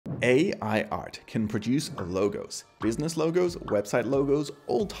AI art can produce logos, business logos, website logos,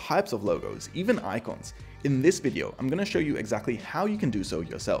 all types of logos, even icons. In this video, I'm going to show you exactly how you can do so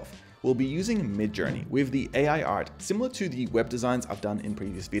yourself. We'll be using MidJourney with the AI art similar to the web designs I've done in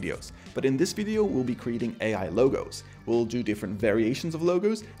previous videos. But in this video, we'll be creating AI logos. We'll do different variations of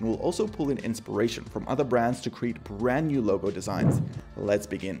logos, and we'll also pull in inspiration from other brands to create brand new logo designs. Let's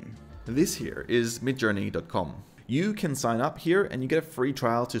begin. This here is midjourney.com. You can sign up here and you get a free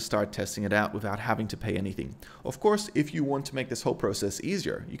trial to start testing it out without having to pay anything. Of course, if you want to make this whole process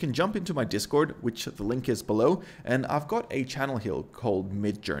easier, you can jump into my Discord, which the link is below, and I've got a channel here called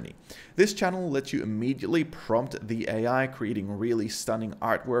MidJourney. This channel lets you immediately prompt the AI, creating really stunning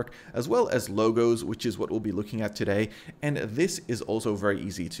artwork, as well as logos, which is what we'll be looking at today, and this is also very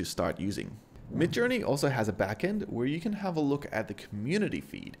easy to start using. MidJourney also has a backend where you can have a look at the community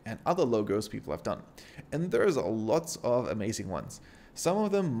feed and other logos people have done. And there's lots of amazing ones. Some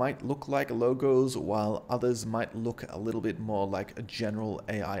of them might look like logos, while others might look a little bit more like a general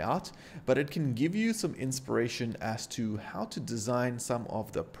AI art, but it can give you some inspiration as to how to design some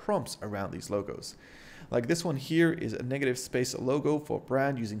of the prompts around these logos. Like this one here is a negative space logo for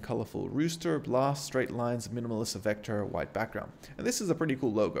brand using colorful rooster, blast, straight lines, minimalist vector, white background. And this is a pretty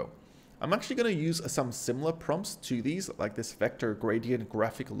cool logo. I'm actually going to use some similar prompts to these, like this vector gradient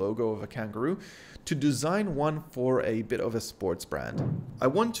graphic logo of a kangaroo, to design one for a bit of a sports brand. I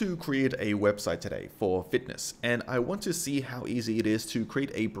want to create a website today for fitness, and I want to see how easy it is to create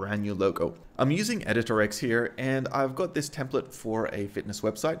a brand new logo. I'm using Editor X here, and I've got this template for a fitness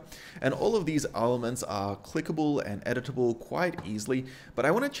website, and all of these elements are clickable and editable quite easily, but I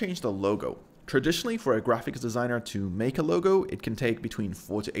want to change the logo. Traditionally, for a graphics designer to make a logo, it can take between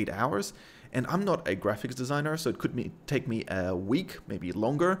 4 to 8 hours. And I'm not a graphics designer, so it could take me a week, maybe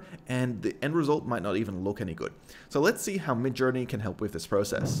longer, and the end result might not even look any good. So let's see how MidJourney can help with this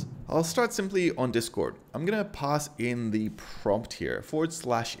process. I'll start simply on Discord. I'm going to pass in the prompt here,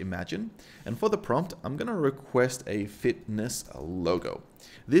 /imagine. And for the prompt, I'm going to request a fitness logo.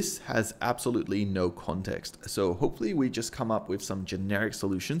 This has absolutely no context, so hopefully we just come up with some generic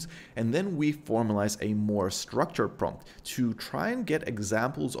solutions, and then we formalize a more structured prompt to try and get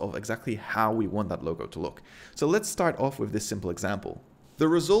examples of exactly how we want that logo to look. So let's start off with this simple example. The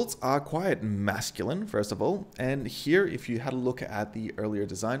results are quite masculine, first of all, and here, if you had a look at the earlier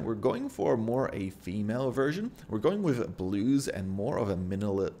design, we're going for more a female version. We're going with blues and more of a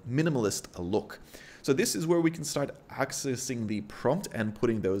minimalist look. So this is where we can start accessing the prompt and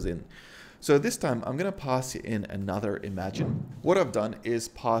putting those in. So this time I'm going to pass in another imagine. What I've done is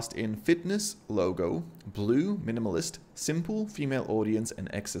passed in fitness logo, blue, minimalist, simple, female audience, and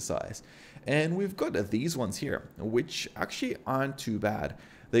exercise. And we've got these ones here, which actually aren't too bad.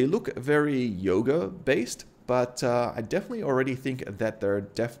 They look very yoga based, but I definitely already think that they're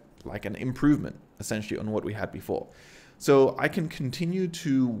like an improvement essentially on what we had before. So I can continue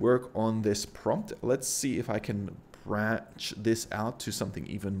to work on this prompt. Let's see if I can branch this out to something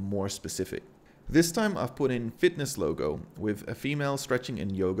even more specific. This time I've put in fitness logo with a female stretching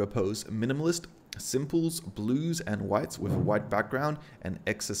in yoga pose, minimalist, simples, blues and whites with a white background, and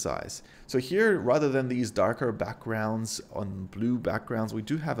exercise. So here, rather than these darker backgrounds on blue backgrounds, we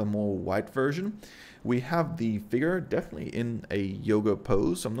do have a more white version. We have the figure definitely in a yoga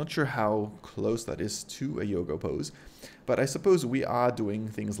pose. I'm not sure how close that is to a yoga pose, but I suppose we are doing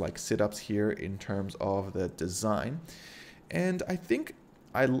things like sit-ups here in terms of the design. And I think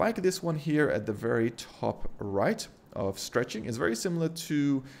I like this one here at the very top right of stretching. Is very similar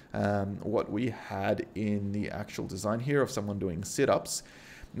to what we had in the actual design here of someone doing sit-ups.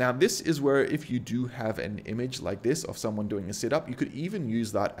 Now this is where if you do have an image like this of someone doing a sit-up, you could even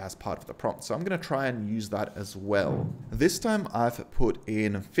use that as part of the prompt. So I'm going to try and use that as well. This time I've put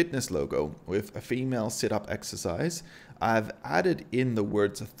in fitness logo with a female sit-up exercise. I've added in the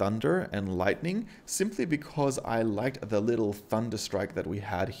words thunder and lightning simply because I liked the little thunder strike that we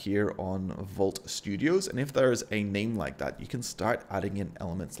had here on Vault Studios. And if there's a name like that, you can start adding in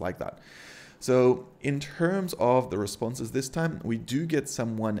elements like that. So in terms of the responses this time, we do get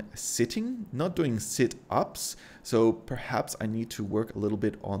someone sitting, not doing sit-ups. So perhaps I need to work a little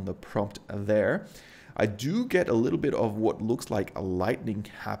bit on the prompt there. I do get a little bit of what looks like a lightning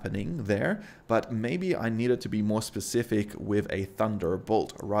happening there, but maybe I needed to be more specific with a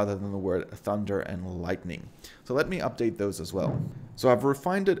thunderbolt rather than the word thunder and lightning. So let me update those as well. So I've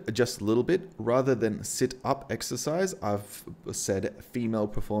refined it just a little bit. Rather than sit-up exercise, I've said female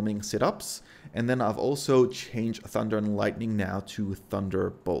performing sit-ups, and then I've also changed thunder and lightning now to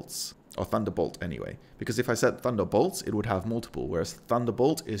thunderbolts. or Thunderbolt anyway, because if I said Thunderbolts, it would have multiple, whereas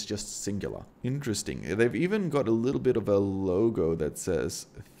Thunderbolt is just singular. Interesting. They've even got a little bit of a logo that says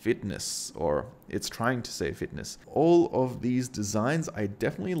fitness, or it's trying to say fitness. All of these designs, I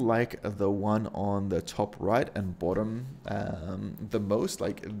definitely like the one on the top right and bottom the most.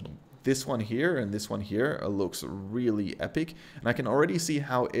 Like this one here and this one here looks really epic, and I can already see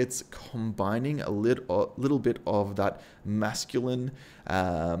how it's combining a little bit of that masculine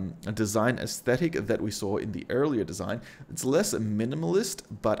design aesthetic that we saw in the earlier design. It's less minimalist,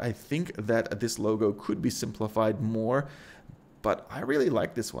 but I think that this logo could be simplified more. But I really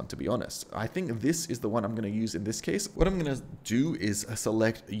like this one, to be honest. I think this is the one I'm going to use in this case. What I'm going to do is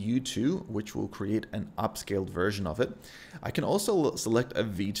select U2, which will create an upscaled version of it. I can also select a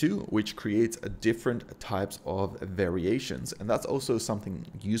V2, which creates different types of variations. And that's also something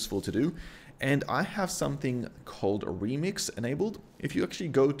useful to do. And I have something called Remix enabled. If you actually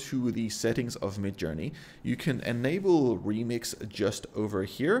go to the settings of MidJourney, you can enable Remix just over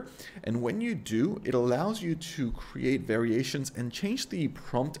here. And when you do, it allows you to create variations and change the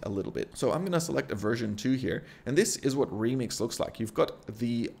prompt a little bit. So I'm going to select a version 2 here. And this is what Remix looks like. You've got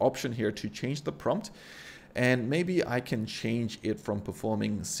the option here to change the prompt. And maybe I can change it from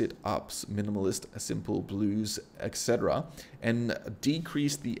performing sit-ups, minimalist, simple, blues, etc. and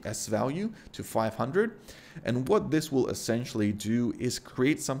decrease the S value to 500. And what this will essentially do is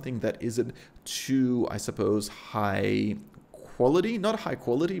create something that isn't too, I suppose, high quality. Not high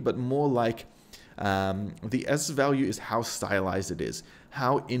quality, but more like the S value is how stylized it is,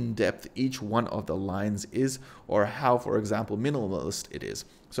 how in-depth each one of the lines is, or how, for example, minimalist it is.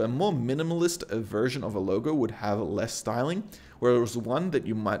 So a more minimalist version of a logo would have less styling, whereas one that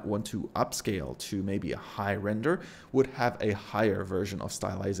you might want to upscale to maybe a high render would have a higher version of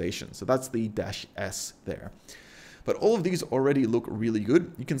stylization. So that's the -S there. But all of these already look really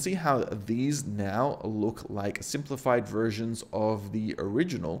good. You can see how these now look like simplified versions of the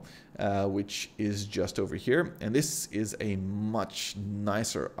original, which is just over here. And this is a much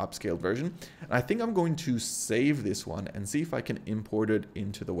nicer upscaled version. And I think I'm going to save this one and see if I can import it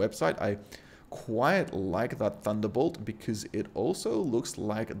into the website. I quite like that Thunderbolt because it also looks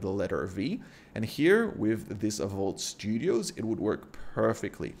like the letter V. And here with this Vault Studios, it would work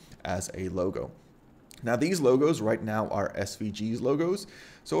perfectly as a logo. Now these logos right now are SVG's logos.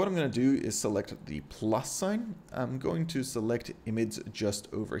 So what I'm going to do is select the plus sign. I'm going to select image just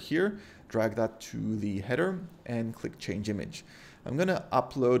over here, drag that to the header and click change image. I'm going to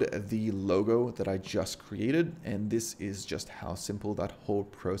upload the logo that I just created, and this is just how simple that whole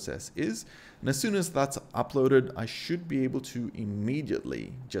process is. And as soon as that's uploaded, I should be able to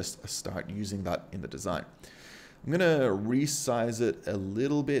immediately just start using that in the design. I'm going to resize it a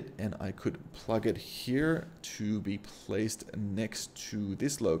little bit, and I could plug it here to be placed next to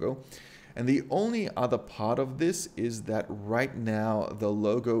this logo. And the only other part of this is that right now the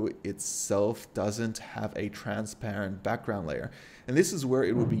logo itself doesn't have a transparent background layer. And this is where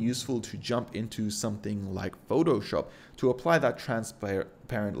it would be useful to jump into something like Photoshop to apply that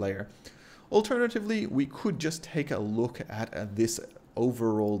transparent layer. Alternatively, we could just take a look at this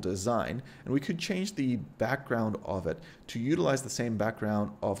overall design, and we could change the background of it to utilize the same background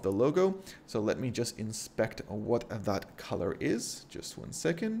of the logo. So let me just inspect what that color is. Just one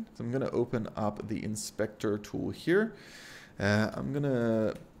second. So I'm going to open up the inspector tool here. I'm going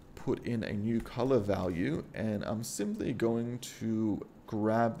to put in a new color value, and I'm simply going to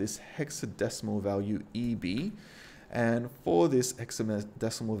grab this hexadecimal value EB. And for this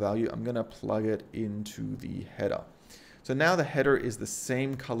hexadecimal value, I'm going to plug it into the header. So now the header is the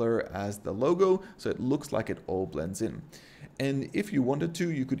same color as the logo, so it looks like it all blends in. And if you wanted to,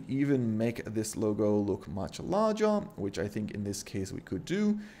 you could even make this logo look much larger, which I think in this case we could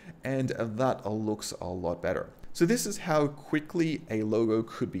do, and that looks a lot better. So this is how quickly a logo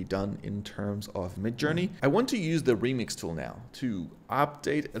could be done in terms of MidJourney. I want to use the Remix tool now to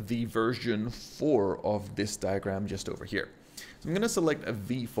update the version 4 of this diagram just over here. So I'm going to select a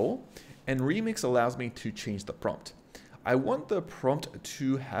V4, and Remix allows me to change the prompt. I want the prompt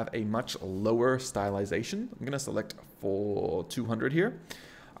to have a much lower stylization. I'm going to select for 200 here.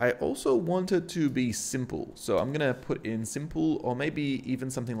 I also want it to be simple. So I'm going to put in simple, or maybe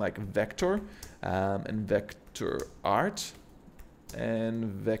even something like vector and vector art and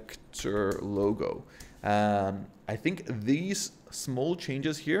vector logo. I think these small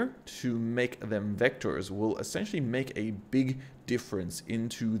changes here to make them vectors will essentially make a big difference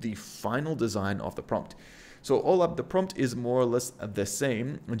into the final design of the prompt. So all up, the prompt is more or less the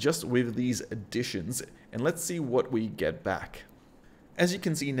same, just with these additions, and let's see what we get back. As you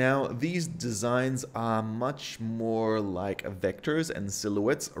can see now, these designs are much more like vectors and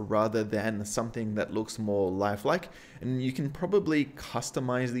silhouettes rather than something that looks more lifelike. And you can probably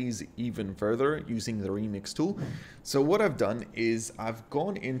customize these even further using the Remix tool. So what I've done is I've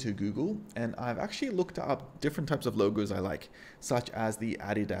gone into Google and I've actually looked up different types of logos I like, such as the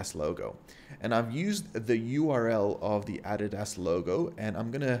Adidas logo. And I've used the URL of the Adidas logo, and I'm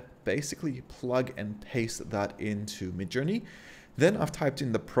going to basically plug and paste that into MidJourney. Then I've typed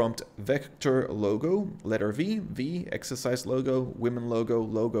in the prompt vector logo, letter V, exercise logo, women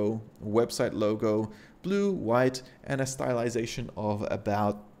logo, website logo, blue, white, and a stylization of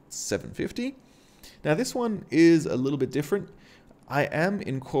about 750. Now this one is a little bit different. I am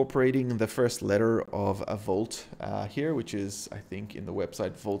incorporating the first letter of a Volt here, which is, I think, in the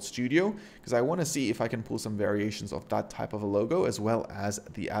website Volt Studio, because I want to see if I can pull some variations of that type of a logo as well as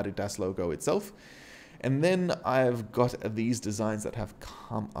the Adidas logo itself. And then I've got these designs that have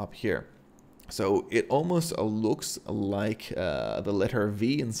come up here. So it almost looks like the letter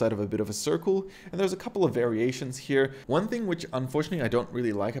V inside of a bit of a circle. And there's a couple of variations here. One thing which unfortunately I don't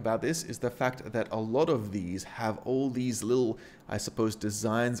really like about this is the fact that a lot of these have all these little, I suppose,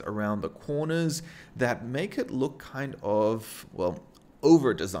 designs around the corners that make it look kind of, well,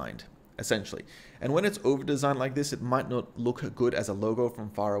 over-designed, essentially. And when it's over-designed like this, it might not look good as a logo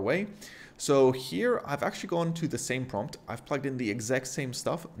from far away. So here I've actually gone to the same prompt. I've plugged in the exact same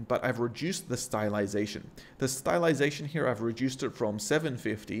stuff, but I've reduced the stylization. The stylization here, I've reduced it from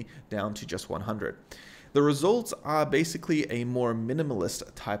 750 down to just 100. The results are basically a more minimalist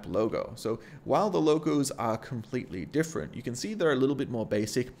type logo. So while the logos are completely different, you can see they're a little bit more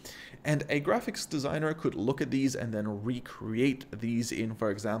basic, and a graphics designer could look at these and then recreate these in,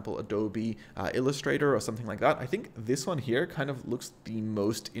 for example, Adobe Illustrator or something like that. I think this one here kind of looks the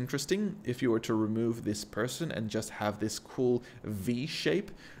most interesting if you were to remove this person and just have this cool V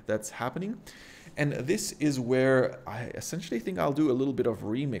shape that's happening. And this is where I essentially think I'll do a little bit of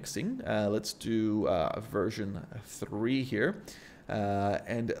remixing. Let's do version 3 here.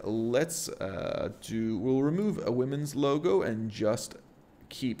 And let's we'll remove a women's logo and just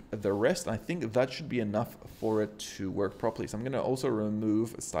keep the rest. I think that should be enough for it to work properly. So I'm going to also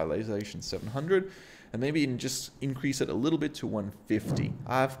remove stylization 700 and maybe just increase it a little bit to 150.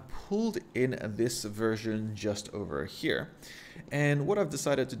 I've pulled in this version just over here. And what I've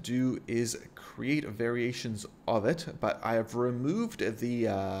decided to do is create variations of it, but I have removed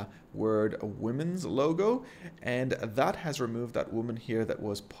the word women's logo, and that has removed that woman here that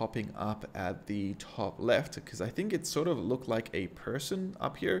was popping up at the top left, because I think it sort of looked like a person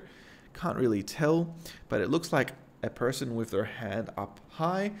up here. Can't really tell, but it looks like a person with their hand up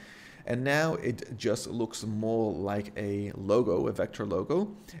high. And now it just looks more like a logo, a vector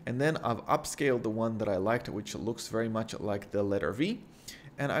logo. And then I've upscaled the one that I liked, which looks very much like the letter V.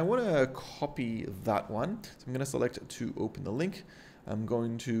 And I want to copy that one. So I'm going to select to open the link. I'm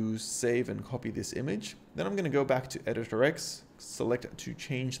going to save and copy this image. Then I'm going to go back to Editor X, select to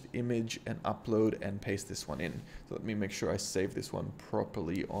change the image and upload and paste this one in. So let me make sure I save this one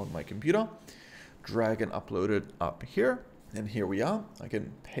properly on my computer. Drag and upload it up here. And here we are. I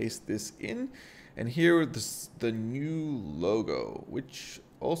can paste this in, and here is the new logo, which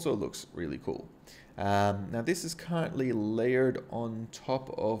also looks really cool. Now this is currently layered on top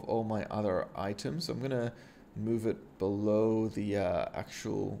of all my other items. So I'm gonna move it below the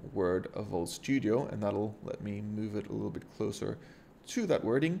actual word of Volt Studio, and that'll let me move it a little bit closer to that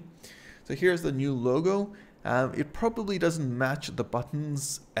wording. So here's the new logo. It probably doesn't match the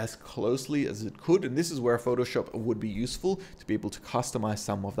buttons as closely as it could, and this is where Photoshop would be useful to be able to customize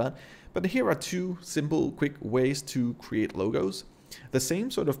some of that. But here are two simple, quick ways to create logos. The same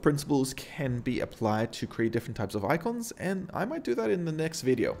sort of principles can be applied to create different types of icons, and I might do that in the next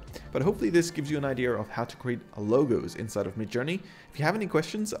video. But hopefully this gives you an idea of how to create logos inside of MidJourney. If you have any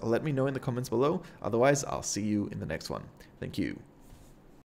questions, let me know in the comments below. Otherwise, I'll see you in the next one. Thank you.